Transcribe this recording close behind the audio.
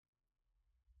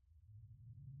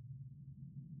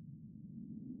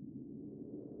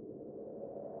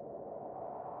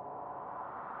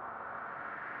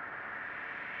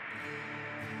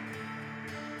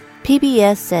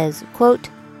PBS says, quote,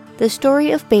 "The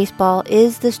story of baseball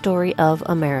is the story of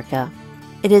America.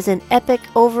 It is an epic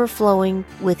overflowing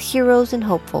with heroes and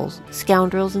hopefuls,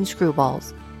 scoundrels and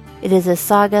screwballs. It is a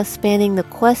saga spanning the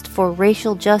quest for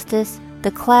racial justice,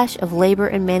 the clash of labor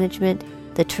and management,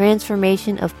 the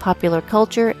transformation of popular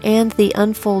culture, and the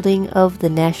unfolding of the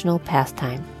national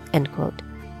pastime." End quote.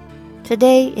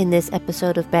 Today, in this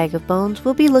episode of Bag of Bones,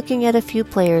 we'll be looking at a few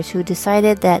players who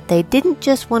decided that they didn't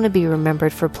just want to be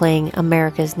remembered for playing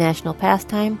America's national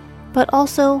pastime, but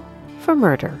also for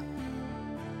murder.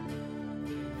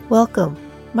 Welcome.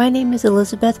 My name is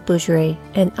Elizabeth Bougeret,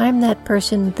 and I'm that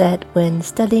person that, when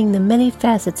studying the many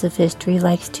facets of history,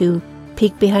 likes to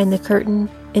peek behind the curtain,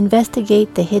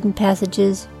 investigate the hidden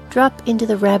passages, drop into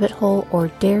the rabbit hole, or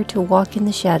dare to walk in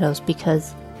the shadows,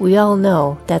 because we all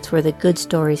know that's where the good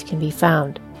stories can be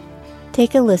found.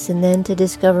 Take a listen then to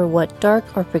discover what dark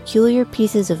or peculiar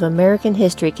pieces of American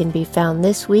history can be found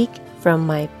this week from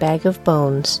my Bag of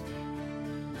Bones.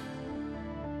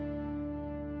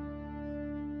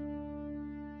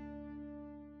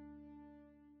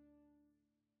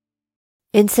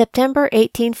 In September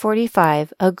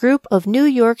 1845, a group of New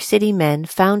York City men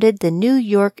founded the New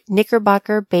York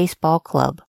Knickerbocker Baseball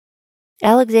Club.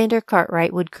 Alexander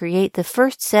Cartwright would create the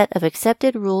first set of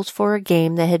accepted rules for a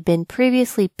game that had been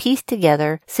previously pieced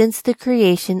together since the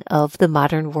creation of the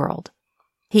modern world.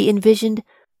 He envisioned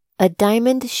a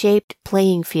diamond-shaped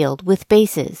playing field with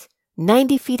bases,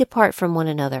 90 feet apart from one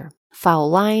another, foul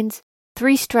lines,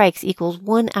 3 strikes equals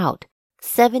 1 out,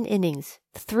 7 innings,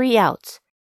 3 outs.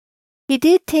 He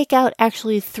did take out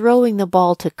actually throwing the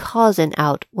ball to cause an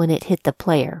out when it hit the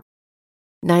player.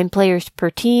 9 players per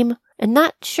team, and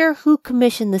not sure who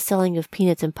commissioned the selling of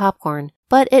peanuts and popcorn,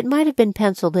 but it might have been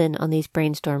penciled in on these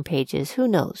brainstorm pages, who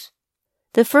knows.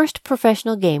 The first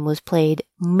professional game was played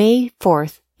May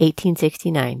 4th,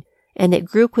 1869, and it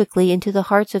grew quickly into the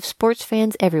hearts of sports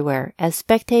fans everywhere as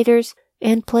spectators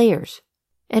and players.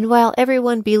 And while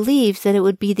everyone believes that it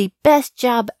would be the best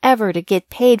job ever to get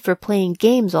paid for playing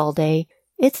games all day,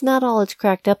 it's not all it's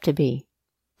cracked up to be.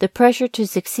 The pressure to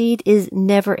succeed is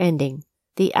never ending.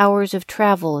 The hours of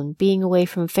travel and being away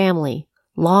from family,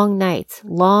 long nights,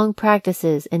 long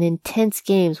practices, and intense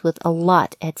games with a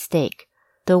lot at stake.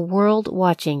 The world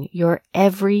watching your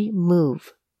every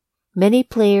move. Many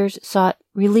players sought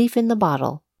relief in the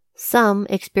bottle, some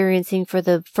experiencing for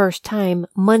the first time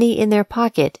money in their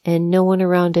pocket and no one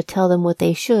around to tell them what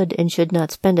they should and should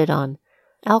not spend it on.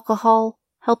 Alcohol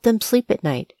helped them sleep at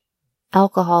night.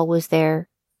 Alcohol was there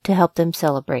to help them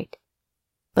celebrate.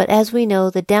 But as we know,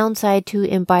 the downside to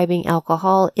imbibing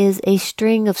alcohol is a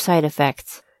string of side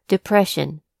effects: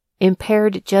 depression,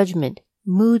 impaired judgment,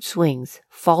 mood swings,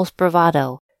 false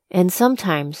bravado, and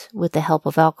sometimes, with the help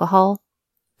of alcohol,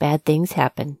 bad things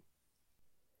happen.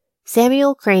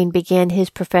 Samuel Crane began his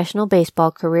professional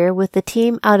baseball career with the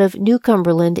team out of New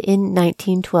Cumberland in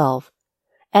 1912.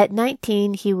 At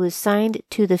 19, he was signed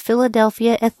to the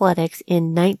Philadelphia Athletics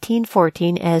in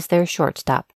 1914 as their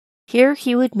shortstop. Here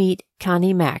he would meet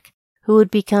Connie Mack, who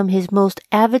would become his most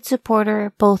avid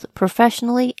supporter both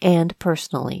professionally and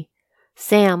personally.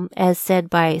 Sam, as said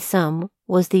by some,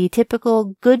 was the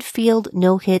typical good field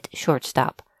no-hit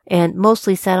shortstop, and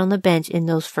mostly sat on the bench in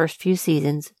those first few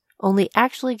seasons, only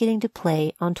actually getting to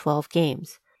play on 12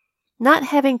 games. Not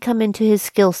having come into his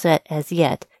skill set as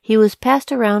yet, he was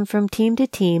passed around from team to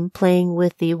team playing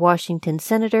with the Washington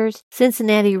Senators,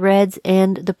 Cincinnati Reds,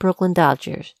 and the Brooklyn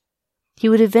Dodgers. He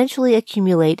would eventually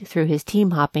accumulate, through his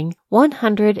team hopping,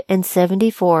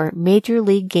 174 Major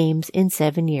League games in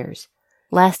 7 years,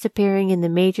 last appearing in the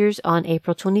majors on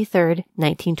April 23,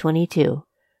 1922.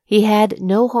 He had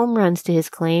no home runs to his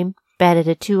claim, batted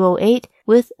a .208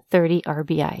 with 30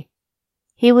 RBI.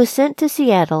 He was sent to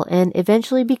Seattle and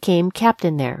eventually became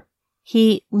captain there.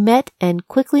 He met and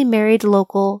quickly married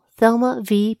local Thelma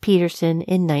V. Peterson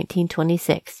in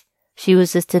 1926. She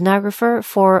was a stenographer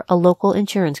for a local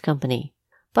insurance company.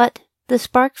 But the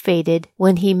spark faded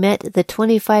when he met the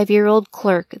 25-year-old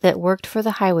clerk that worked for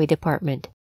the highway department,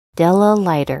 Della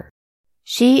Leiter.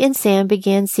 She and Sam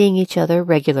began seeing each other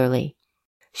regularly.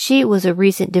 She was a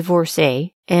recent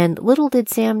divorcee, and little did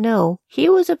Sam know, he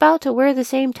was about to wear the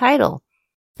same title.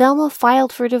 Thelma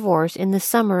filed for divorce in the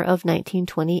summer of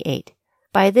 1928.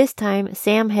 By this time,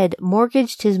 Sam had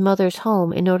mortgaged his mother's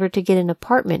home in order to get an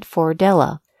apartment for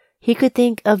Della. He could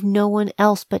think of no one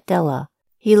else but Della.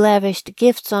 He lavished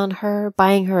gifts on her,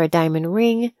 buying her a diamond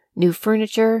ring, new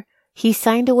furniture. He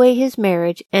signed away his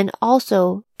marriage and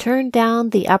also turned down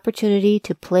the opportunity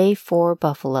to play for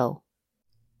Buffalo.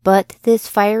 But this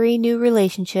fiery new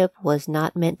relationship was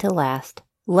not meant to last.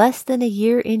 Less than a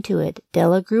year into it,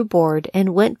 Della grew bored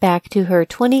and went back to her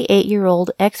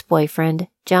 28-year-old ex-boyfriend,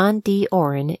 John D.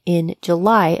 Oren, in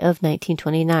July of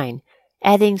 1929.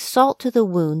 Adding salt to the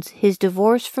wounds, his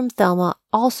divorce from Thelma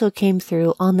also came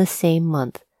through on the same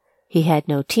month. He had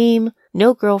no team,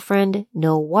 no girlfriend,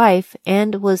 no wife,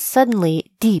 and was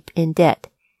suddenly deep in debt.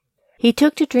 He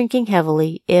took to drinking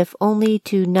heavily, if only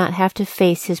to not have to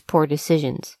face his poor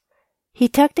decisions. He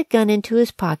tucked a gun into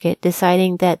his pocket,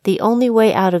 deciding that the only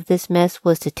way out of this mess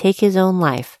was to take his own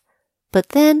life. But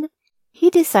then, he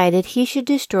decided he should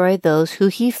destroy those who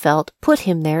he felt put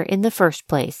him there in the first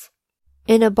place.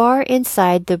 In a bar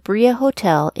inside the Bria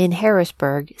Hotel in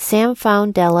Harrisburg, Sam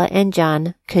found Della and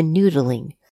John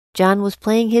canoodling. John was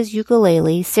playing his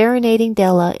ukulele, serenading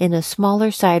Della in a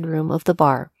smaller side room of the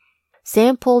bar.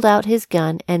 Sam pulled out his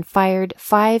gun and fired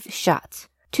 5 shots.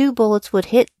 2 bullets would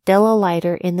hit Della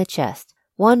Leiter in the chest.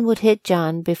 1 would hit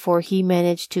John before he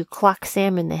managed to clock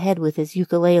Sam in the head with his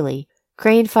ukulele.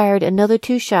 Crane fired another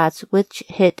 2 shots, which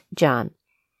hit John.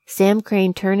 Sam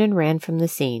Crane turned and ran from the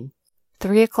scene.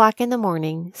 3 o'clock in the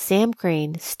morning, Sam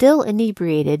Crane, still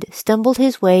inebriated, stumbled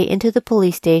his way into the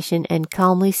police station and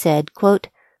calmly said, quote,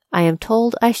 "I am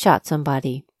told I shot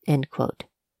somebody," end quote.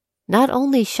 Not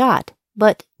only shot,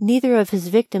 but neither of his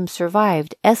victims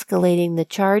survived, escalating the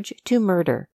charge to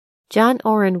murder. John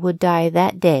Oren would die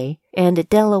that day, and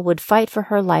Della would fight for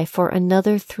her life for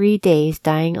another 3 days,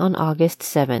 dying on August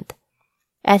 7th.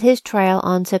 At his trial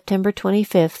on September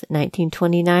 25,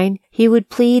 1929, he would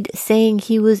plead, saying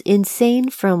he was insane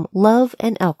from love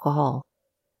and alcohol.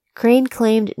 Crane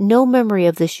claimed no memory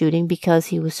of the shooting because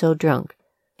he was so drunk.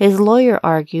 His lawyer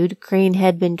argued Crane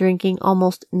had been drinking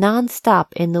almost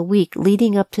non-stop in the week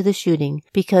leading up to the shooting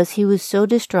because he was so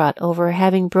distraught over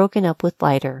having broken up with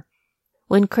Leiter.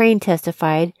 When Crane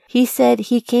testified, he said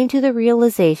he came to the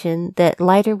realization that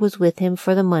Leiter was with him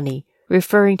for the money,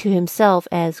 referring to himself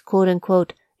as,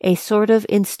 quote-unquote, a sort of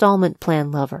installment plan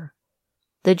lover.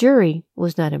 The jury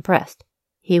was not impressed.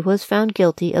 He was found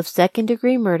guilty of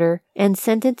second-degree murder and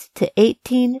sentenced to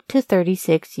 18 to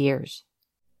 36 years.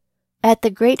 At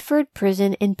the Grateford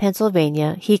prison in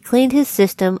Pennsylvania, he cleaned his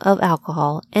system of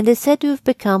alcohol and is said to have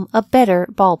become a better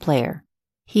ball player.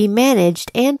 He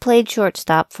managed and played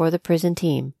shortstop for the prison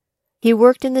team. He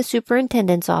worked in the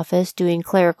superintendent's office doing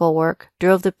clerical work,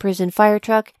 drove the prison fire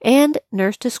truck, and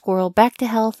nursed a squirrel back to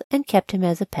health and kept him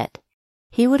as a pet.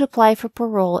 He would apply for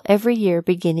parole every year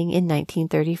beginning in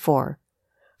 1934.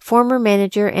 Former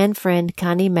manager and friend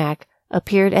Connie Mack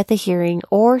appeared at the hearing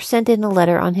or sent in a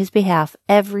letter on his behalf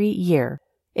every year.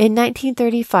 In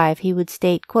 1935, he would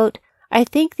state, quote, "I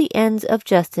think the ends of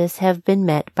justice have been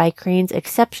met by Crane's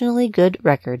exceptionally good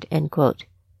record," end quote.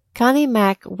 Connie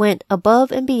Mack went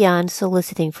above and beyond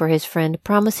soliciting for his friend,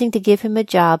 promising to give him a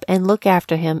job and look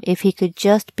after him if he could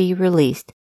just be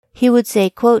released. He would say,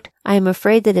 quote, "I am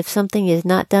afraid that if something is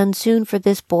not done soon for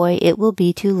this boy, it will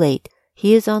be too late.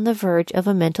 He is on the verge of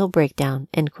a mental breakdown,"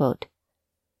 end quote.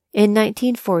 In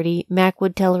 1940, Mack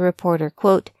would tell a reporter,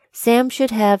 quote, "Sam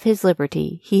should have his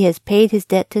liberty. He has paid his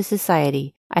debt to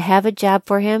society. I have a job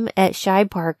for him at Shibe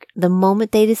Park the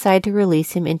moment they decide to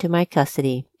release him into my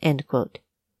custody," end quote.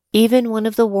 Even one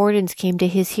of the wardens came to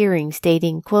his hearing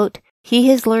stating, quote, "He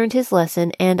has learned his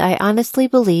lesson, and I honestly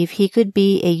believe he could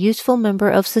be a useful member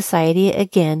of society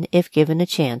again if given a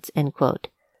chance," end quote.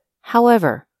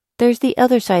 However, there's the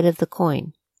other side of the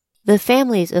coin. The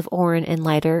families of Oren and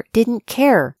Leiter didn't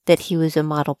care that he was a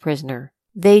model prisoner.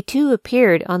 They too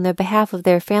appeared on the behalf of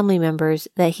their family members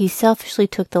that he selfishly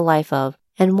took the life of,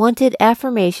 and wanted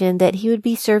affirmation that he would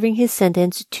be serving his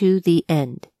sentence to the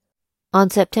end. On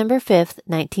September 5,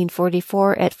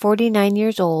 1944, at 49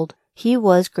 years old, he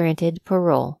was granted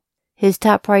parole. His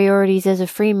top priorities as a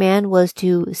free man was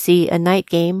to see a night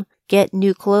game, get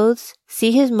new clothes,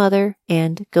 see his mother,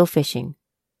 and go fishing.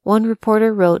 One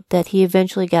reporter wrote that he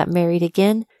eventually got married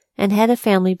again and had a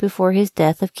family before his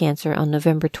death of cancer on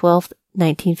November 12,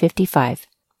 1955.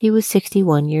 He was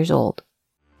 61 years old.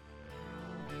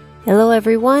 Hello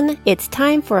everyone, it's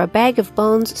time for a Bag of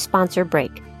Bones sponsor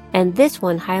break, and this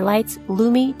one highlights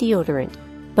Lume deodorant.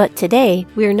 But today,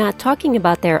 we are not talking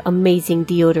about their amazing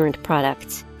deodorant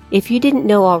products. If you didn't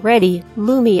know already,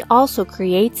 Lume also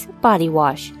creates body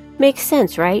wash. Makes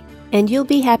sense, right? And you'll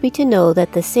be happy to know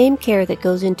that the same care that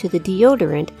goes into the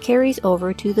deodorant carries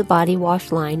over to the body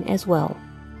wash line as well.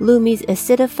 Lume's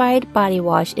acidified body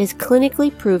wash is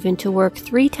clinically proven to work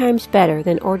 3 times better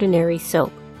than ordinary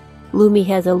soap. Lume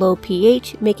has a low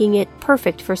pH, making it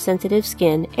perfect for sensitive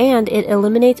skin, and it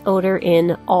eliminates odor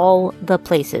in all the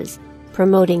places,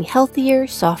 promoting healthier,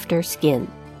 softer skin.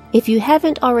 If you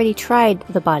haven't already tried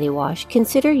the body wash,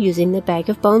 consider using the Bag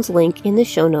of Bones link in the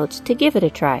show notes to give it a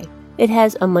try. It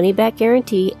has a money-back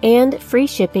guarantee and free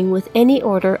shipping with any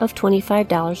order of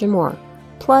 $25 or more.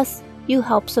 Plus, you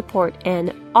help support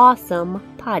an awesome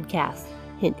podcast.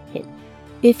 Hint, hint.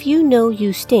 If you know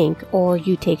you stink or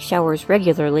you take showers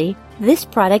regularly, this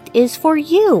product is for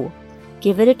you.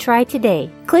 Give it a try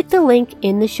today. Click the link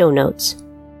in the show notes.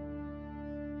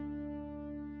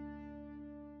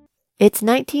 It's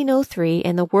 1903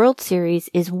 and the World Series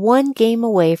is one game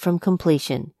away from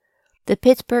completion. The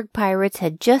Pittsburgh Pirates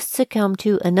had just succumbed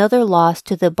to another loss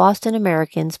to the Boston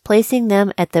Americans, placing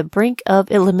them at the brink of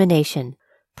elimination.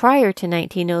 Prior to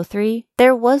 1903,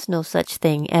 there was no such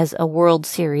thing as a World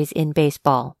Series in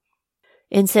baseball.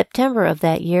 In September of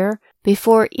that year,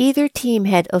 before either team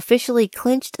had officially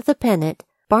clinched the pennant,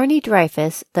 Barney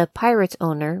Dreyfuss, the Pirates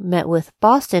owner, met with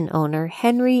Boston owner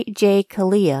Henry J.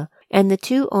 Kalia, and the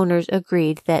two owners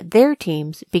agreed that their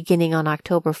teams, beginning on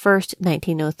October 1st,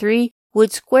 1903,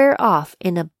 would square off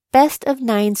in a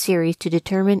best-of-9 series to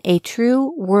determine a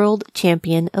true world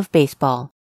champion of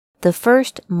baseball. The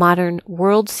first modern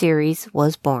World Series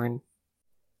was born.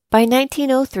 By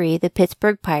 1903, the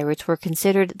Pittsburgh Pirates were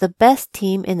considered the best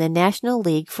team in the National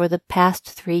League for the past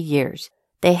 3 years.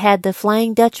 They had the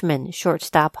Flying Dutchman,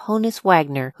 shortstop Honus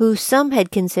Wagner, who some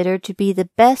had considered to be the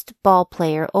best ball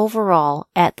player overall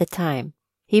at the time.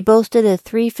 He boasted a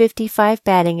 .355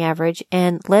 batting average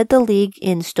and led the league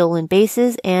in stolen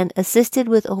bases and assisted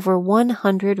with over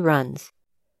 100 runs.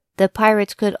 The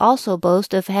Pirates could also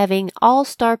boast of having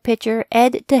all-star pitcher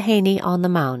Ed Dehaney on the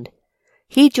mound.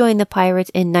 He joined the Pirates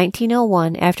in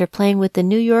 1901 after playing with the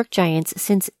New York Giants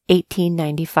since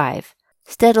 1895.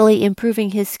 Steadily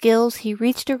improving his skills, he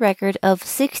reached a record of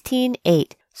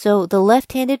 16-8, so the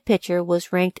left-handed pitcher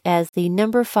was ranked as the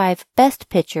number 5 best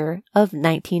pitcher of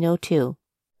 1902.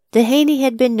 Dehaney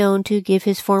had been known to give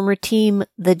his former team,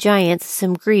 the Giants,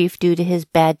 some grief due to his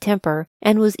bad temper,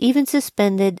 and was even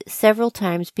suspended several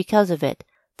times because of it.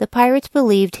 The Pirates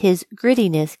believed his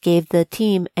grittiness gave the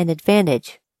team an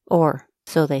advantage, or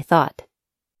so they thought.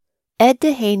 Ed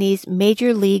Dehaney's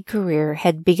major league career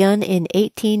had begun in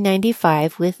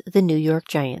 1895 with the New York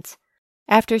Giants.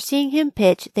 After seeing him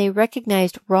pitch, they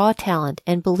recognized raw talent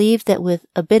and believed that with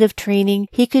a bit of training,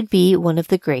 he could be one of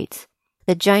the greats.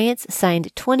 The Giants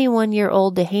signed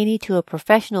 21-year-old Dehaney to a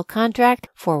professional contract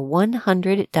for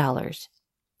 $100.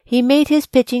 He made his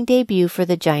pitching debut for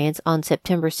the Giants on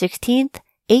September 16,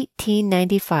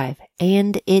 1895,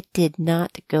 and it did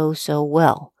not go so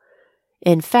well.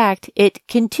 In fact, it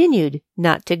continued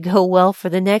not to go well for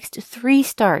the next 3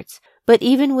 starts, but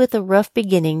even with the rough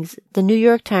beginnings, the New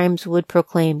York Times would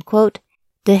proclaim, quote,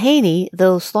 "Dehaney,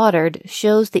 though slaughtered,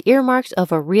 shows the earmarks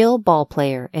of a real ball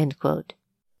player," end quote.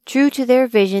 True to their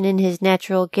vision in his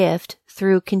natural gift,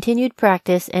 through continued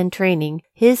practice and training,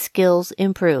 his skills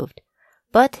improved.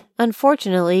 But,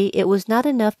 unfortunately, it was not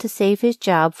enough to save his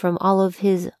job from all of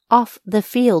his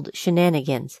off-the-field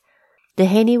shenanigans.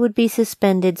 Dehaney would be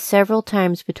suspended several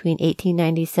times between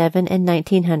 1897 and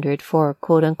 1900 for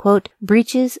quote-unquote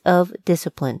breaches of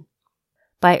discipline.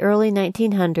 By early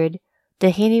 1900,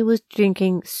 Dehaney was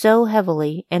drinking so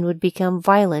heavily and would become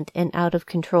violent and out of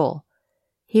control.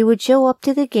 He would show up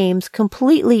to the games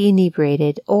completely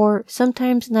inebriated or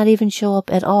sometimes not even show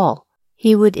up at all.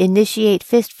 He would initiate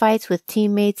fistfights with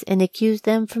teammates and accuse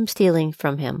them from stealing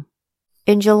from him.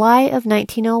 In July of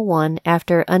 1901,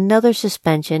 after another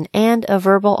suspension and a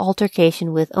verbal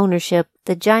altercation with ownership,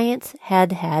 the Giants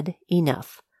had had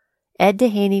enough. Ed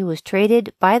Dehaney was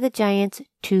traded by the Giants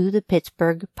to the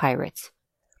Pittsburgh Pirates.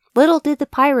 Little did the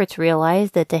Pirates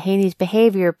realize that Dehaney's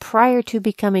behavior prior to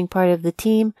becoming part of the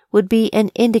team would be an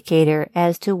indicator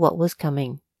as to what was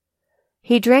coming.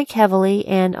 He drank heavily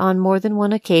and on more than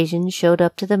one occasion showed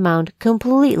up to the mound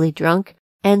completely drunk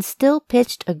and still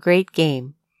pitched a great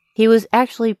game. He was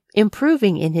actually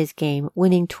improving in his game,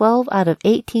 winning 12 out of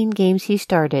 18 games he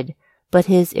started, but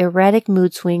his erratic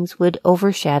mood swings would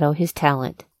overshadow his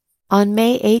talent. On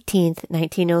May 18,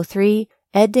 1903,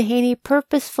 Ed Dehaney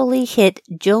purposefully hit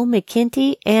Joe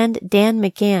McKinty and Dan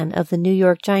McGann of the New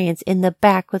York Giants in the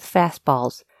back with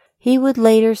fastballs. He would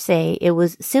later say it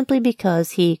was simply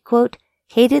because he, quote,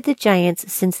 hated the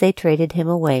Giants since they traded him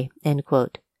away, end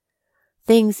quote.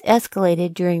 Things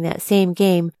escalated during that same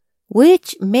game,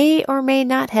 which may or may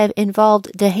not have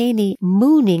involved Dehaney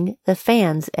mooning the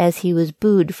fans as he was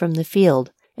booed from the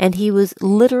field, and he was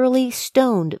literally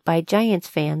stoned by Giants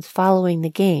fans following the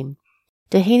game.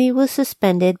 Dehaney was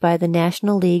suspended by the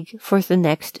National League for the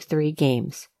next 3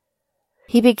 games.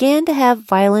 He began to have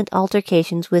violent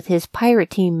altercations with his Pirate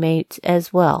teammates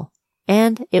as well,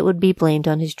 and it would be blamed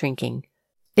on his drinking.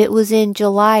 It was in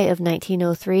July of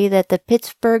 1903 that the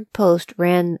Pittsburgh Post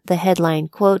ran the headline,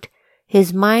 quote,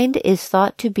 "His mind is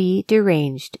thought to be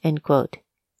deranged," end quote.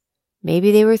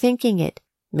 Maybe they were thinking it.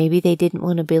 Maybe they didn't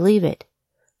want to believe it.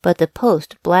 But the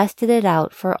Post blasted it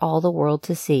out for all the world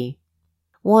to see.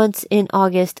 Once, in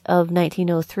August of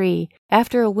 1903,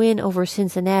 after a win over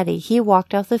Cincinnati, he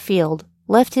walked off the field,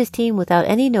 left his team without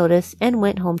any notice, and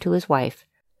went home to his wife.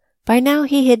 By now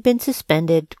he had been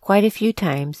suspended quite a few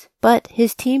times, but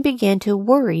his team began to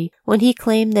worry when he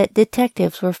claimed that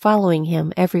detectives were following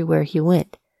him everywhere he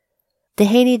went.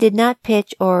 Dehaney did not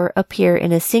pitch or appear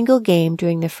in a single game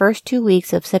during the first 2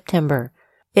 weeks of September.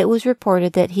 It was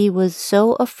reported that he was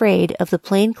so afraid of the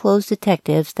plainclothes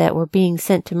detectives that were being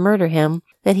sent to murder him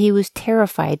that he was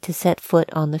terrified to set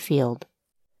foot on the field.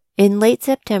 In late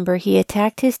September, he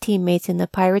attacked his teammates in the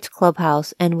Pirates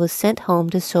clubhouse and was sent home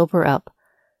to sober up.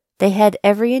 They had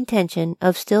every intention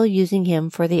of still using him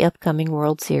for the upcoming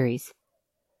World Series.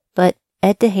 But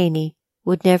Ed Dehaney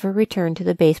would never return to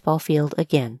the baseball field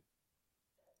again.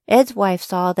 Ed's wife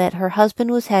saw that her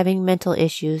husband was having mental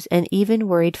issues and even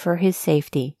worried for his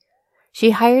safety.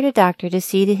 She hired a doctor to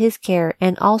see to his care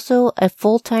and also a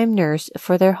full-time nurse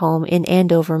for their home in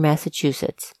Andover,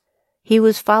 Massachusetts. He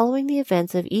was following the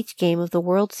events of each game of the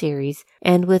World Series,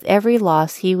 and with every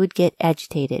loss he would get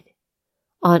agitated.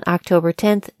 On October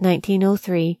 10,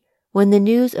 1903, when the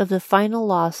news of the final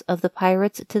loss of the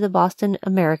Pirates to the Boston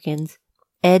Americans,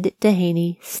 Ed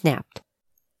Dehaney snapped.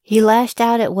 He lashed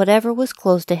out at whatever was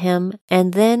close to him,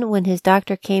 and then when his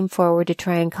doctor came forward to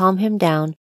try and calm him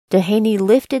down, Dehaney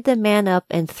lifted the man up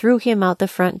and threw him out the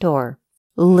front door.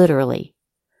 Literally.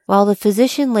 While the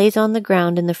physician lays on the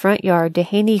ground in the front yard,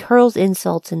 Dehaney hurls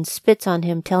insults and spits on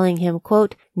him, telling him,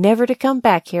 quote, "Never to come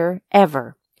back here,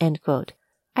 ever," end quote.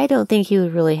 I don't think he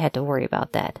would really had to worry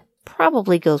about that.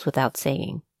 Probably goes without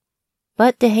saying.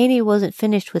 But Dehaney wasn't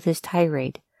finished with his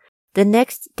tirade. The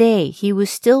next day, he was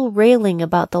still railing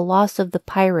about the loss of the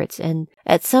Pirates, and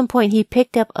at some point he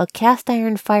picked up a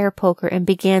cast-iron fire poker and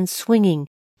began swinging,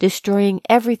 destroying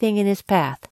everything in his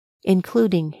path,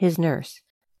 including his nurse.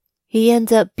 He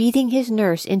ends up beating his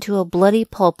nurse into a bloody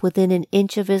pulp within an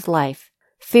inch of his life.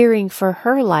 Fearing for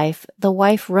her life, the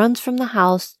wife runs from the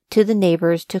house to the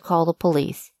neighbors to call the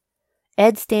police.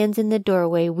 Ed stands in the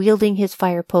doorway wielding his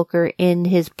fire poker in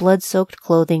his blood-soaked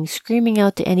clothing, screaming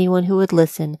out to anyone who would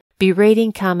listen,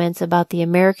 berating comments about the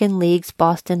American League's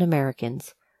Boston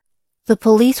Americans. The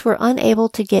police were unable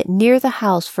to get near the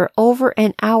house for over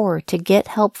an hour to get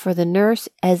help for the nurse,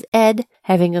 as Ed,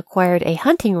 having acquired a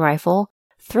hunting rifle,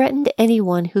 threatened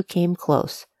anyone who came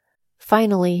close.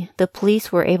 Finally, the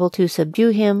police were able to subdue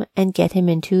him and get him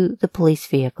into the police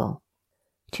vehicle.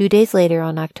 2 days later,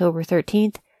 on October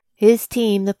 13th, his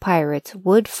team, the Pirates,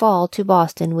 would fall to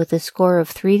Boston with a score of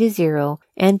 3-0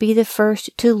 and be the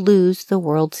first to lose the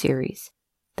World Series.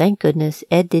 Thank goodness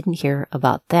Ed didn't hear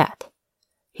about that.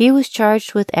 He was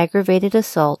charged with aggravated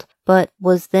assault, but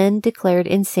was then declared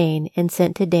insane and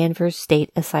sent to Danvers State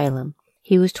Asylum.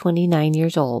 He was 29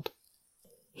 years old.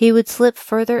 He would slip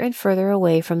further and further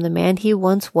away from the man he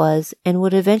once was and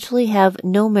would eventually have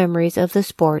no memories of the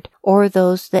sport or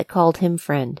those that called him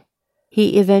friend.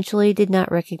 He eventually did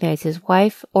not recognize his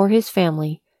wife or his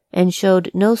family and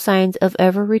showed no signs of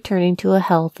ever returning to a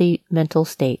healthy mental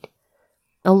state.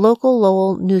 A local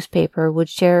Lowell newspaper would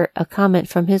share a comment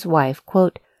from his wife,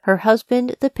 quote, "Her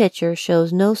husband, the pitcher,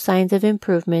 shows no signs of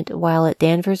improvement while at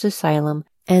Danvers Asylum,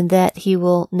 and that he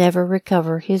will never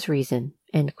recover his reason,"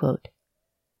 end quote.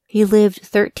 He lived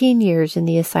 13 years in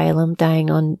the asylum, dying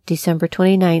on December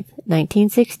 29,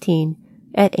 1916,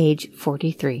 at age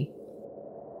 43.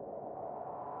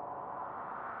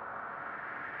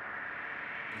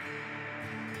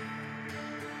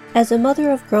 As a mother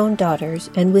of grown daughters,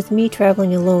 and with me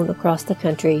traveling alone across the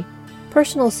country,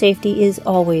 personal safety is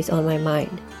always on my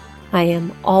mind. I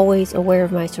am always aware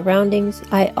of my surroundings.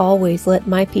 I always let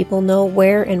my people know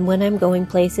where and when I'm going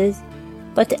places.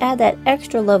 But to add that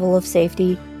extra level of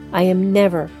safety, I am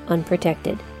never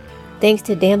unprotected. Thanks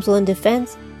to Damsel in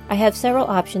Defense, I have several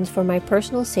options for my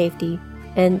personal safety,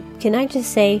 and can I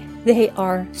just say, they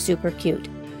are super cute.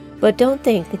 But don't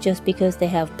think that just because they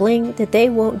have bling that they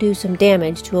won't do some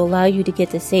damage to allow you to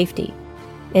get to safety.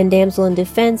 And Damsel in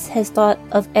Defense has thought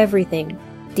of everything: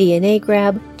 DNA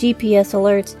grab, GPS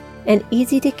alerts, and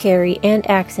easy to carry and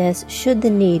access should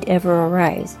the need ever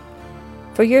arise.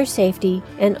 For your safety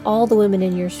and all the women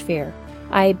in your sphere,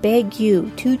 I beg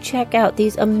you to check out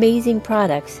these amazing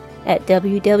products at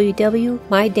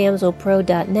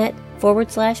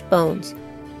www.mydamselpro.net/bones.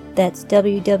 That's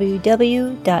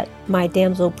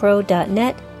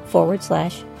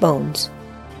www.mydamselpro.net/bones.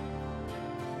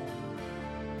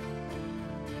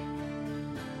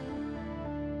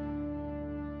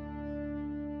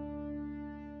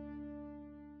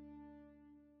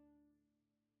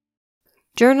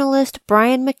 Journalist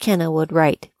Brian McKenna would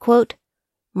write, quote,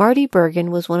 Marty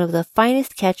Bergen was one of the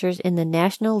finest catchers in the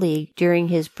National League during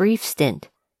his brief stint.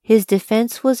 His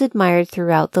defense was admired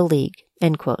throughout the league,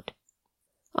 end quote.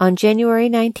 On January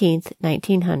 19,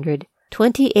 1900,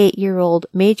 28-year-old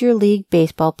Major League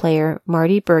Baseball player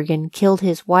Marty Bergen killed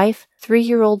his wife,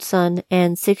 3-year-old son,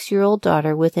 and 6-year-old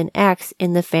daughter with an axe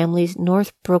in the family's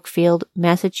North Brookfield,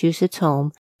 Massachusetts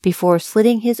home before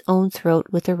slitting his own throat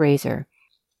with a razor.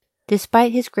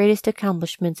 Despite his greatest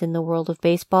accomplishments in the world of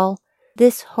baseball,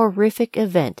 this horrific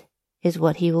event is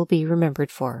what he will be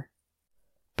remembered for.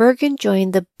 Bergen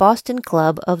joined the Boston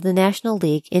Club of the National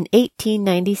League in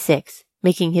 1896,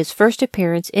 making his first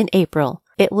appearance in April.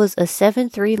 It was a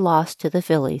 7-3 loss to the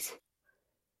Phillies.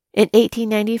 In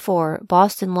 1894,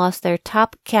 Boston lost their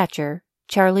top catcher,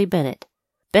 Charlie Bennett.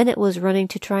 Bennett was running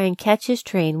to try and catch his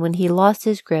train when he lost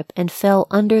his grip and fell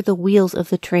under the wheels of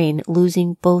the train,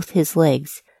 losing both his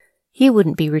legs. He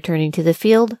wouldn't be returning to the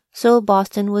field, so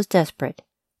Boston was desperate.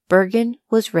 Bergen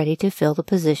was ready to fill the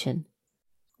position.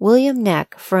 William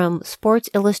Knack from Sports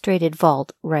Illustrated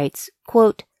Vault writes,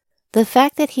 quote, the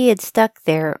fact that he had stuck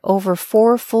there over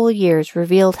 4 full years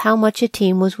revealed how much a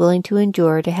team was willing to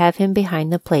endure to have him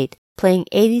behind the plate, playing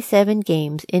 87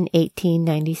 games in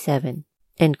 1897.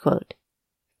 End quote.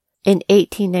 In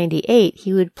 1898,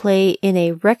 he would play in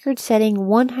a record-setting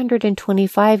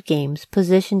 125 games,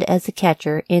 positioned as a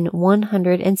catcher in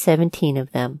 117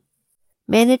 of them.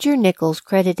 Manager Nichols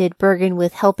credited Bergen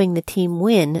with helping the team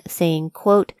win, saying,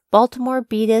 quote, Baltimore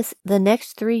beat us the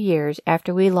next 3 years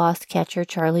after we lost catcher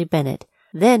Charlie Bennett.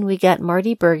 Then we got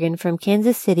Marty Bergen from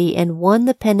Kansas City and won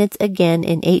the pennants again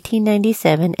in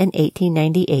 1897 and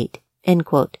 1898. End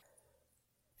quote.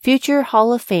 Future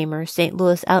Hall of Famer St.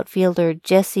 Louis outfielder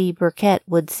Jesse Burkett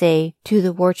would say to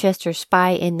the Worcester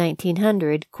Spy in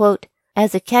 1900, quote,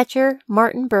 as a catcher,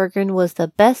 Martin Bergen was the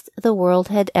best the world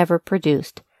had ever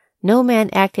produced. No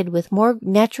man acted with more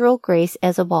natural grace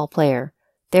as a ball player.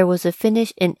 There was a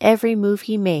finish in every move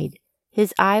he made.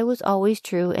 His eye was always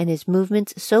true and his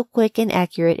movements so quick and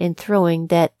accurate in throwing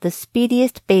that the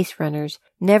speediest base runners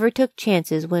never took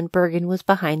chances when Bergen was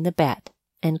behind the bat.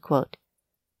 End quote.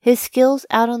 His skills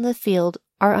out on the field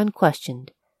are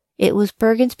unquestioned. It was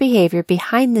Bergen's behavior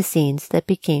behind the scenes that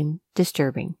became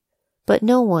disturbing. But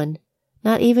no one,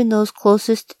 not even those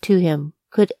closest to him,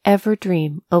 could ever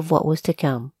dream of what was to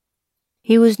come.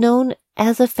 He was known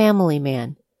as a family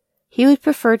man. He would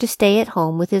prefer to stay at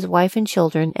home with his wife and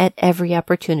children at every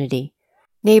opportunity.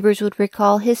 Neighbors would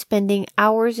recall his spending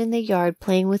hours in the yard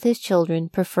playing with his children,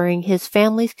 preferring his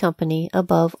family's company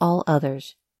above all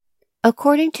others.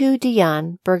 According to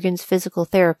Diane, Bergen's physical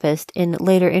therapist, in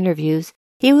later interviews,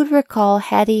 he would recall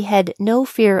Hattie had no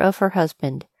fear of her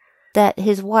husband, that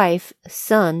his wife,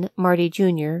 son Marty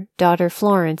Jr., daughter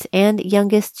Florence, and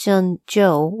youngest son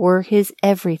Joe were his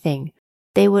everything.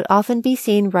 They would often be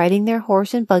seen riding their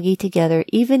horse and buggy together,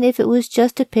 even if it was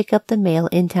just to pick up the mail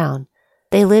in town.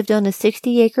 They lived on a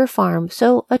 60-acre farm,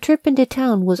 so a trip into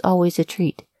town was always a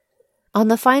treat. On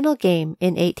the final game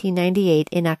in 1898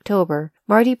 in October,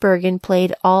 Marty Bergen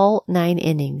played all 9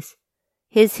 innings.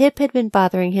 His hip had been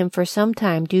bothering him for some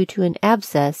time due to an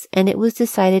abscess, and it was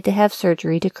decided to have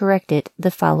surgery to correct it the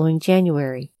following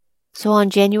January. So on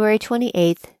January 28,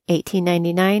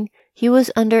 1899, he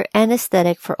was under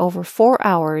anesthetic for over 4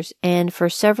 hours, and for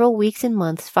several weeks and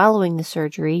months following the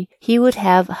surgery, he would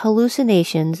have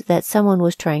hallucinations that someone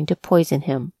was trying to poison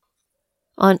him.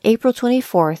 On April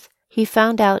 24th, he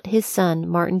found out his son,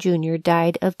 Martin Jr.,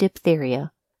 died of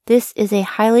diphtheria. This is a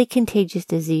highly contagious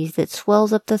disease that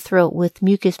swells up the throat with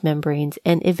mucous membranes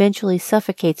and eventually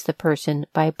suffocates the person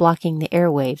by blocking the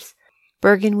airwaves.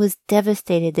 Bergen was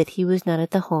devastated that he was not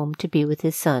at the home to be with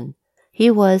his son.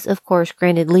 He was, of course,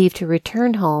 granted leave to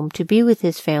return home to be with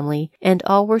his family, and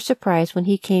all were surprised when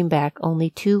he came back only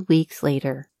 2 weeks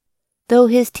later. Though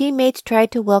his teammates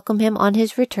tried to welcome him on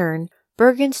his return,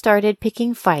 Bergen started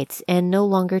picking fights and no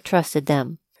longer trusted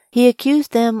them. He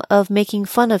accused them of making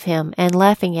fun of him and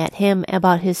laughing at him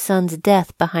about his son's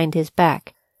death behind his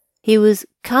back. He was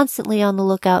constantly on the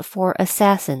lookout for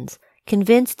assassins,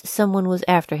 convinced someone was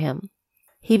after him.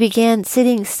 He began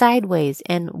sitting sideways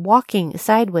and walking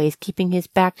sideways, keeping his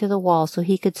back to the wall so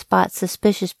he could spot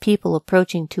suspicious people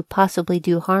approaching to possibly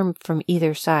do harm from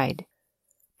either side.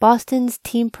 Boston's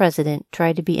team president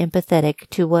tried to be empathetic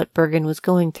to what Bergen was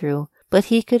going through, but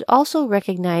he could also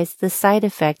recognize the side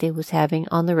effect it was having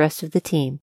on the rest of the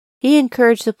team. He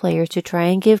encouraged the players to try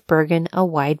and give Bergen a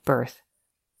wide berth.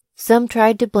 Some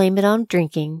tried to blame it on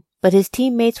drinking, but his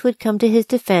teammates would come to his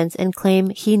defense and claim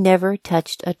he never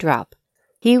touched a drop.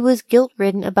 He was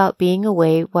guilt-ridden about being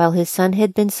away while his son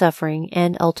had been suffering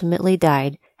and ultimately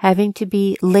died, having to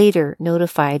be later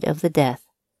notified of the death.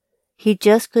 He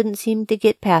just couldn't seem to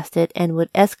get past it and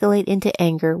would escalate into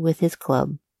anger with his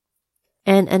club.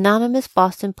 An anonymous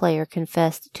Boston player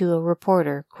confessed to a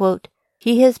reporter, quote,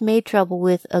 "He has made trouble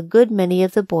with a good many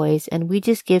of the boys and we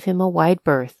just give him a wide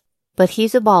berth. But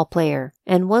he's a ball player,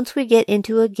 and once we get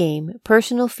into a game,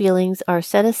 personal feelings are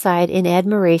set aside in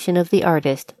admiration of the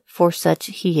artist, for such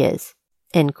he is."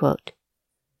 End quote.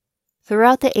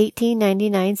 Throughout the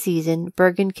 1899 season,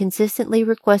 Bergen consistently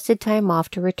requested time off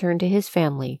to return to his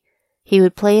family. He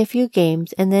would play a few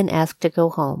games and then ask to go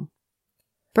home.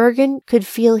 Bergen could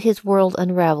feel his world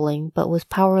unraveling, but was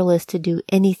powerless to do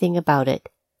anything about it.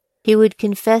 He would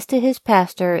confess to his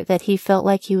pastor that he felt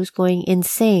like he was going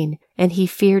insane and he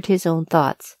feared his own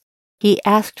thoughts. He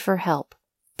asked for help,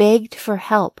 begged for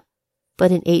help,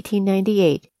 but in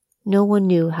 1898, no one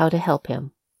knew how to help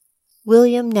him.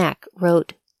 William Knack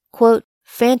wrote, quote,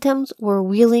 "Phantoms were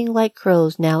wheeling like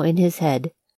crows now in his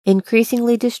head.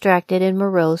 Increasingly distracted and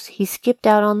morose, he skipped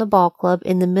out on the ball club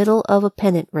in the middle of a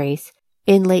pennant race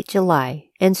in late July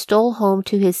and stole home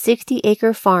to his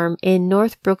 60-acre farm in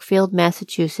North Brookfield,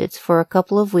 Massachusetts for a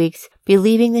couple of weeks,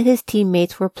 believing that his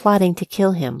teammates were plotting to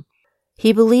kill him.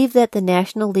 He believed that the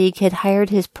National League had hired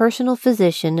his personal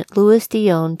physician, Louis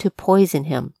Dion, to poison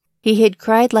him. He had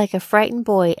cried like a frightened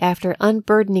boy after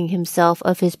unburdening himself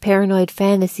of his paranoid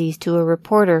fantasies to a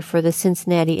reporter for the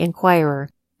Cincinnati Enquirer,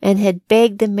 and had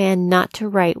begged the man not to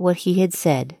write what he had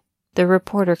said. The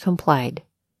reporter complied.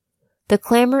 The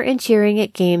clamor and cheering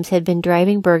at games had been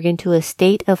driving Bergen to a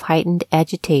state of heightened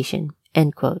agitation."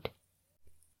 End quote.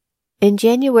 In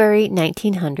January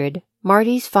 1900,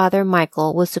 Marty's father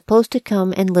Michael was supposed to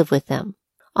come and live with them.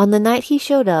 On the night he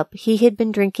showed up, he had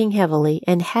been drinking heavily,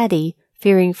 and Hattie,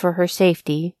 fearing for her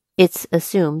safety, it's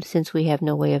assumed since we have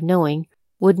no way of knowing,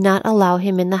 would not allow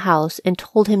him in the house and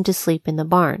told him to sleep in the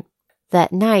barn.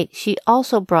 That night, she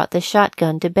also brought the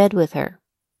shotgun to bed with her.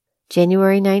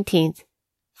 January 19th,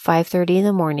 5:30 in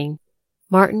the morning,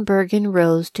 Martin Bergen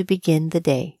rose to begin the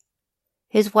day.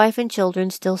 His wife and children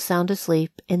still sound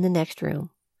asleep in the next room.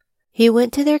 He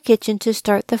went to their kitchen to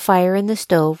start the fire in the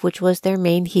stove, which was their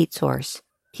main heat source.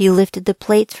 He lifted the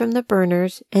plates from the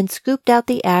burners and scooped out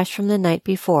the ash from the night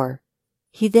before.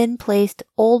 He then placed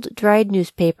old dried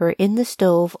newspaper in the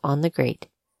stove on the grate.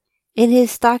 In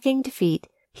his stockinged feet,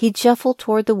 he shuffled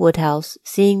toward the woodhouse,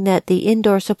 seeing that the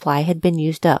indoor supply had been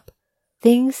used up.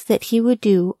 Things that he would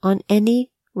do on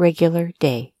any regular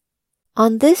day.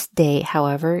 On this day,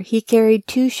 however, he carried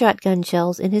 2 shotgun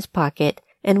shells in his pocket,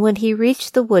 and when he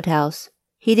reached the woodhouse,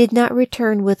 he did not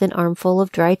return with an armful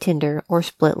of dry tinder or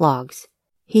split logs.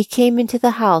 He came into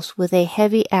the house with a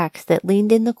heavy axe that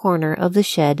leaned in the corner of the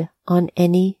shed on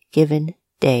any given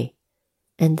day.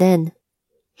 And then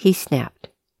he snapped.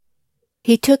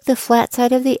 He took the flat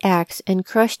side of the axe and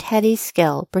crushed Hattie's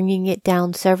skull, bringing it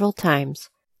down several times.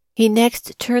 He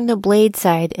next turned the blade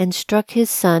side and struck his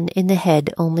son in the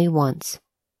head only once.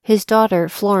 His daughter,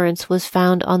 Florence, was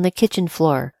found on the kitchen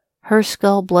floor, her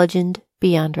skull bludgeoned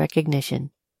beyond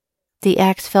recognition. The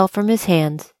axe fell from his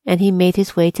hands, and he made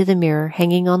his way to the mirror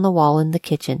hanging on the wall in the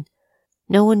kitchen.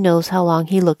 No one knows how long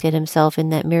he looked at himself in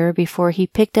that mirror before he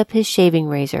picked up his shaving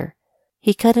razor.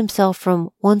 He cut himself from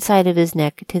one side of his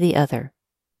neck to the other.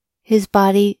 His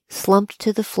body slumped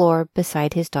to the floor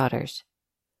beside his daughter's.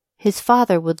 His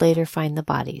father would later find the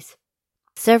bodies.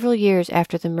 Several years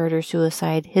after the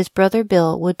murder-suicide, his brother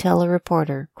Bill would tell a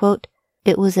reporter, quote,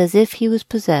 "It was as if he was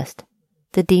possessed.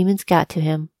 The demons got to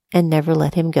him and never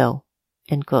let him go."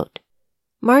 End quote.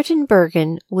 Martin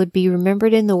Bergen would be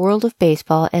remembered in the world of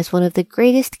baseball as one of the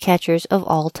greatest catchers of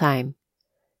all time.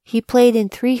 He played in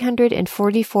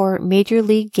 344 major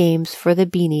league games for the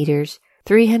Beaneaters,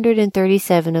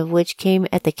 337 of which came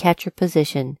at the catcher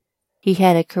position. He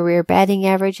had a career batting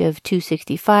average of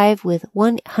 .265 with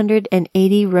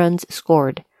 180 runs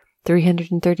scored,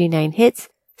 339 hits,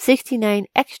 69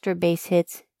 extra base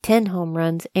hits, 10 home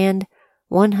runs, and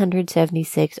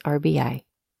 176 RBI.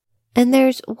 And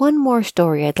there's one more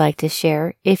story I'd like to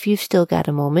share if you've still got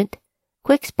a moment.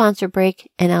 Quick sponsor break,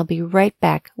 and I'll be right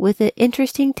back with the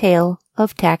interesting tale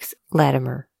of Tax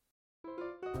Latimer.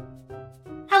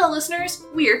 Hello, listeners.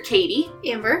 We're Katie,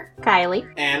 Amber, Kylie,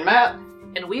 and Matt.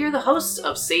 And we are the hosts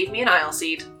of Save Me an Aisle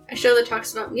Seat, a show that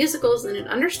talks about musicals in an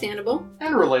understandable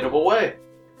and relatable way.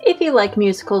 If you like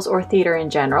musicals or theater in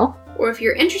general, or if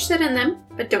you're interested in them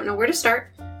but don't know where to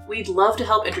start, we'd love to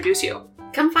help introduce you.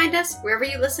 Come find us wherever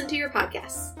you listen to your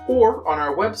podcasts. Or on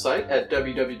our website at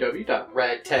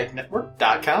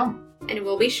www.ragtagnetwork.com. And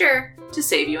we'll be sure to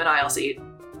save you an aisle seat.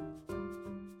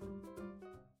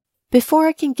 Before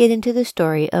I can get into the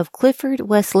story of Clifford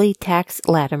Wesley Tax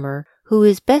Latimer, who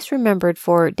is best remembered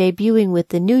for debuting with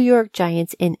the New York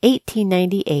Giants in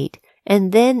 1898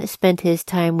 and then spent his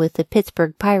time with the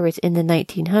Pittsburgh Pirates in the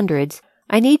 1900s,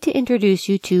 I need to introduce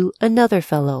you to another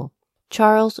fellow,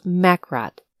 Charles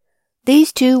Macrott.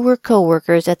 These two were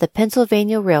co-workers at the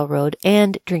Pennsylvania Railroad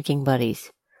and drinking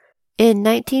buddies. In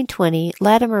 1920,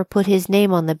 Latimer put his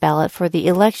name on the ballot for the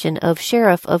election of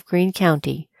Sheriff of Greene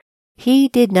County. He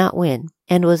did not win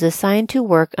and was assigned to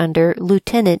work under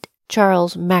Lieutenant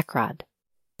Charles Macrott.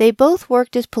 They both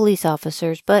worked as police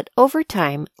officers, but over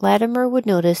time, Latimer would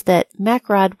notice that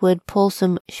Macrott would pull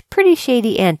some pretty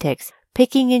shady antics,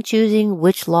 picking and choosing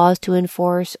which laws to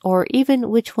enforce or even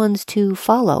which ones to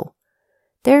follow.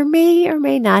 There may or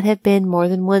may not have been more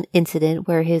than one incident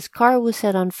where his car was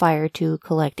set on fire to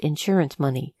collect insurance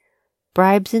money.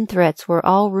 Bribes and threats were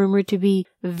all rumored to be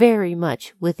very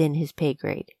much within his pay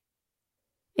grade.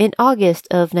 In August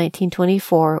of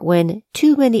 1924, when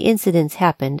too many incidents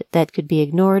happened that could be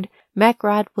ignored,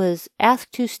 Macrott was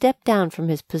asked to step down from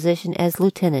his position as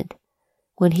lieutenant.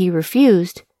 When he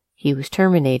refused, he was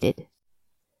terminated.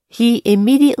 He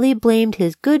immediately blamed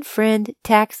his good friend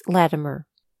Tax Latimer.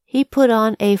 He put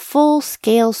on a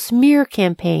full-scale smear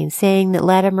campaign saying that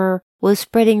Latimer was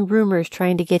spreading rumors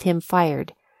trying to get him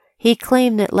fired. He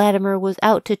claimed that Latimer was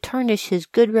out to tarnish his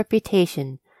good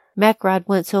reputation. Macrott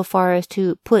went so far as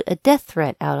to put a death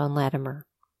threat out on Latimer.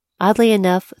 Oddly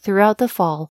enough, throughout the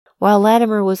fall, while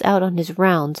Latimer was out on his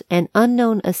rounds, an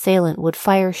unknown assailant would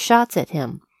fire shots at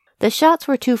him. The shots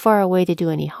were too far away to do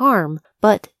any harm,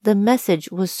 but the message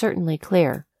was certainly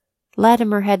clear.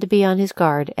 Latimer had to be on his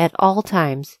guard at all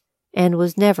times and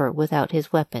was never without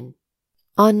his weapon.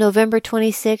 On November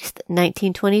 26,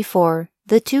 1924,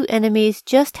 the two enemies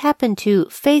just happened to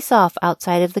face off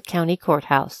outside of the county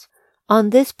courthouse.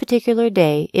 On this particular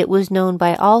day, it was known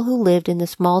by all who lived in the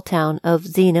small town of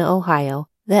Xena, Ohio,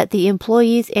 that the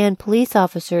employees and police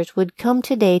officers would come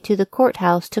today to the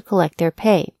courthouse to collect their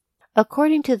pay.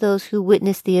 According to those who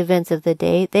witnessed the events of the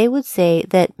day, they would say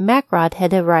that Macrott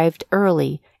had arrived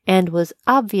early and was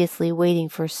obviously waiting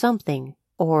for something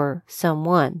or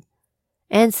someone.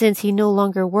 And since he no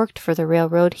longer worked for the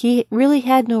railroad, he really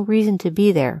had no reason to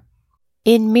be there.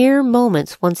 In mere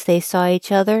moments, once they saw each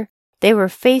other, they were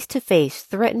face to face,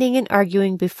 threatening and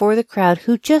arguing before the crowd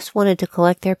who just wanted to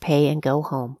collect their pay and go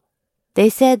home. They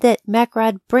said that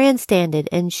Macrott grandstanded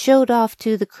and showed off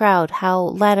to the crowd how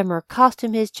Latimer cost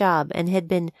him his job and had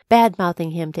been bad-mouthing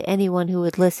him to anyone who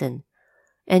would listen.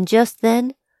 And just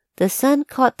then, the sun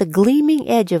caught the gleaming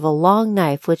edge of a long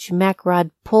knife which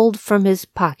Macrott pulled from his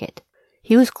pocket.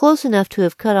 He was close enough to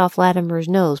have cut off Latimer's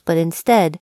nose, but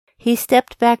instead, he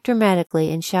stepped back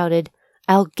dramatically and shouted,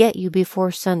 "I'll get you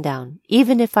before sundown,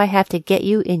 even if I have to get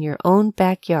you in your own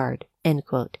backyard." End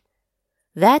quote.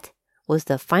 That was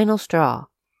the final straw.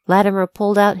 Latimer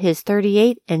pulled out his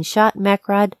 .38 and shot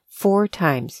Macrott 4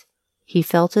 times. He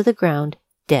fell to the ground,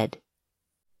 dead.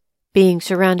 Being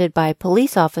surrounded by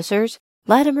police officers,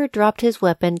 Latimer dropped his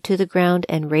weapon to the ground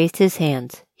and raised his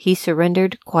hands. He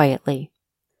surrendered quietly.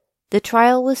 The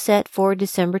trial was set for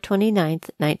December 29,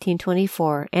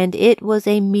 1924, and it was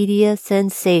a media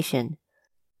sensation.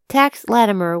 Tax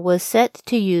Latimer was set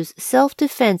to use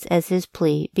self-defense as his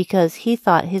plea because he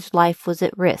thought his life was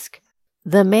at risk.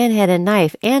 The man had a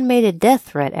knife and made a death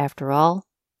threat after all.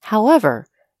 However,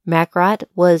 Macrott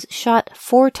was shot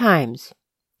 4 times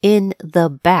in the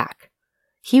back.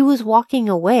 He was walking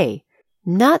away.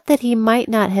 Not that he might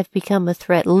not have become a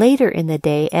threat later in the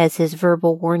day as his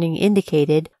verbal warning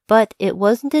indicated, but it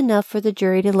wasn't enough for the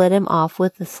jury to let him off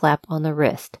with a slap on the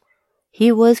wrist.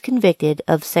 He was convicted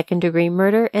of second-degree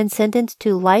murder and sentenced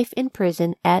to life in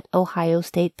prison at Ohio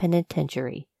State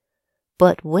Penitentiary.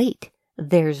 But wait,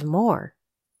 there's more.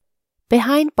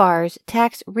 Behind bars,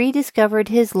 Tax rediscovered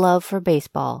his love for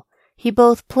baseball. He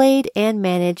both played and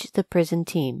managed the prison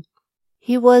team.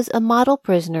 He was a model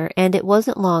prisoner, and it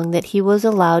wasn't long that he was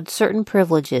allowed certain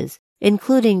privileges,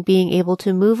 including being able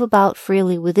to move about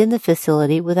freely within the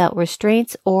facility without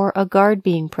restraints or a guard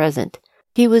being present.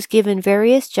 He was given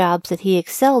various jobs that he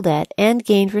excelled at and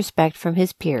gained respect from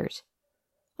his peers.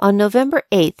 On November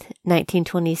 8,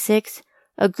 1926,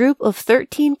 a group of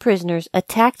 13 prisoners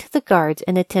attacked the guards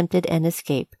and attempted an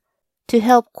escape. To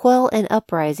help quell an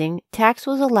uprising, Tax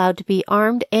was allowed to be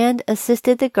armed and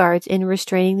assisted the guards in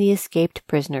restraining the escaped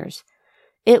prisoners.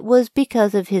 It was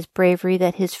because of his bravery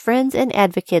that his friends and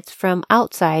advocates from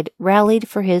outside rallied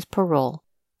for his parole.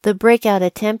 The breakout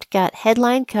attempt got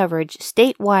headline coverage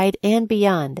statewide and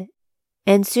beyond,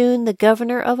 and soon the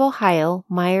governor of Ohio,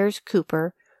 Myers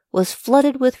Cooper, was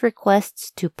flooded with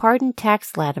requests to pardon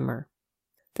Tax Latimer.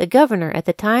 The governor at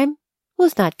the time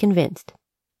was not convinced.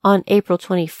 On April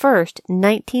 21st,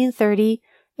 1930,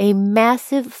 a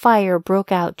massive fire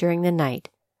broke out during the night.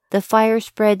 The fire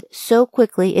spread so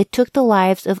quickly it took the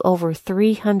lives of over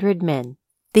 300 men.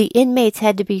 The inmates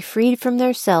had to be freed from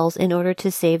their cells in order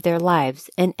to save their lives,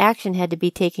 and action had to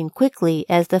be taken quickly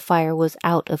as the fire was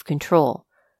out of control.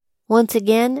 Once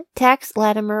again, Tax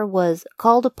Latimer was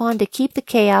called upon to keep the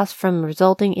chaos from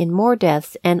resulting in more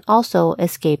deaths and also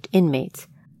escaped inmates.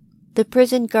 The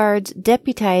prison guards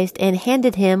deputized and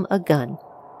handed him a gun.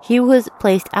 He was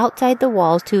placed outside the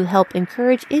walls to help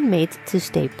encourage inmates to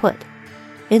stay put.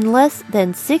 In less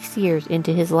than 6 years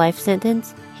into his life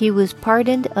sentence, he was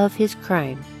pardoned of his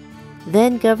crime.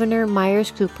 Then Governor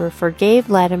Myers Cooper forgave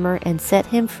Latimer and set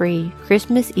him free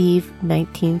Christmas Eve,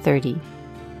 1930.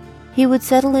 He would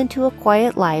settle into a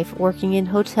quiet life working in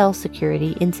hotel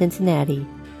security in Cincinnati.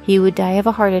 He would die of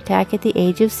a heart attack at the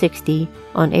age of 60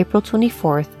 on April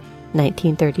 24th,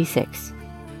 1936.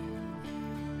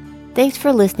 Thanks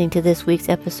for listening to this week's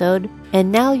episode,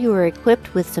 and now you are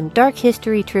equipped with some dark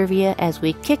history trivia as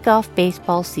we kick off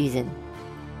baseball season.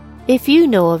 If you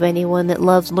know of anyone that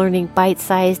loves learning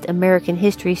bite-sized American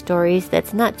history stories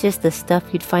that's not just the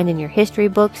stuff you'd find in your history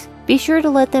books, be sure to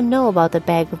let them know about the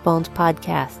Bag of Bones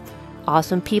podcast.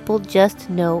 Awesome people just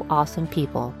know awesome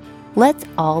people. Let's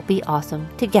all be awesome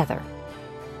together.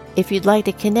 If you'd like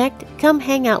to connect, come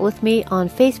hang out with me on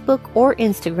Facebook or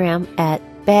Instagram at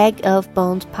Bag of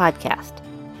Bones Podcast.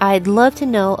 I'd love to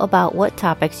know about what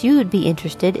topics you would be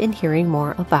interested in hearing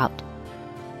more about.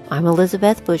 I'm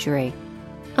Elizabeth Bougeret.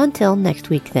 Until next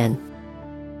week then.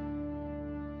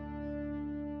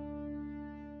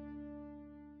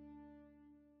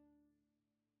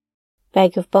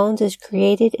 Bag of Bones is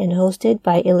created and hosted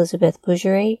by Elizabeth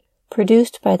Bougeret,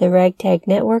 produced by the Ragtag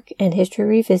Network and History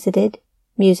Revisited,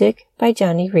 music by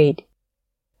Johnny Reed.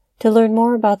 To learn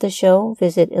more about the show,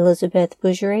 visit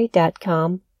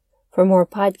elizabethbougeret.com. For more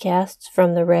podcasts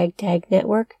from the Ragtag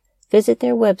Network, visit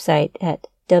their website at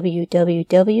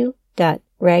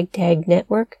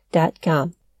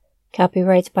www.ragtagnetwork.com.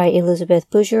 Copyrights by Elizabeth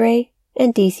Bougeret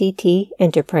and DCT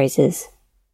Enterprises.